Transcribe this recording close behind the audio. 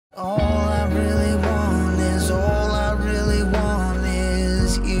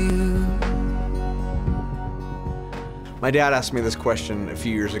My dad asked me this question a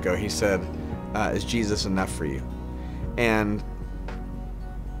few years ago. He said, is Jesus enough for you? And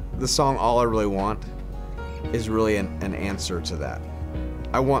the song All I Really Want is really an answer to that.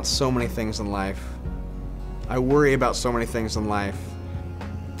 I want so many things in life. I worry about so many things in life.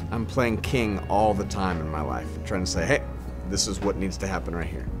 I'm playing king all the time in my life, trying to say, hey, this is what needs to happen right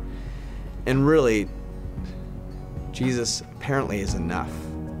here. And really, Jesus apparently is enough.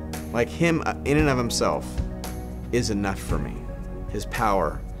 Like him in and of himself is enough for me. His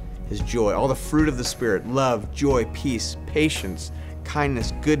power, his joy, all the fruit of the Spirit, love, joy, peace, patience,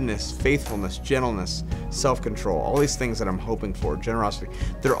 kindness, goodness, faithfulness, gentleness, self-control, all these things that I'm hoping for, generosity,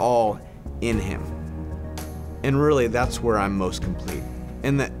 they're all in him. And really, that's where I'm most complete.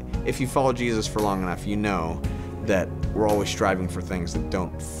 And that if you follow Jesus for long enough, you know that we're always striving for things that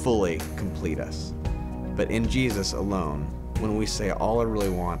don't fully complete us. But in Jesus alone, when we say, all I really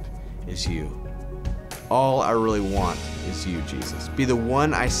want is you. All I really want is you, Jesus. Be the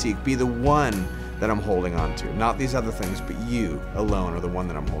one I seek. Be the one that I'm holding on to. Not these other things, but you alone are the one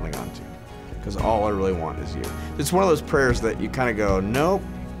that I'm holding on to. Because all I really want is you. It's one of those prayers that you kind of go, nope,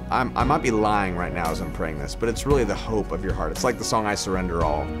 I might be lying right now as I'm praying this, but it's really the hope of your heart. It's like the song I Surrender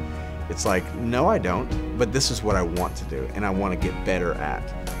All. It's like, no, I don't, but this is what I want to do, and I want to get better at.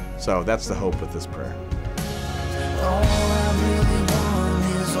 So that's the hope with this prayer.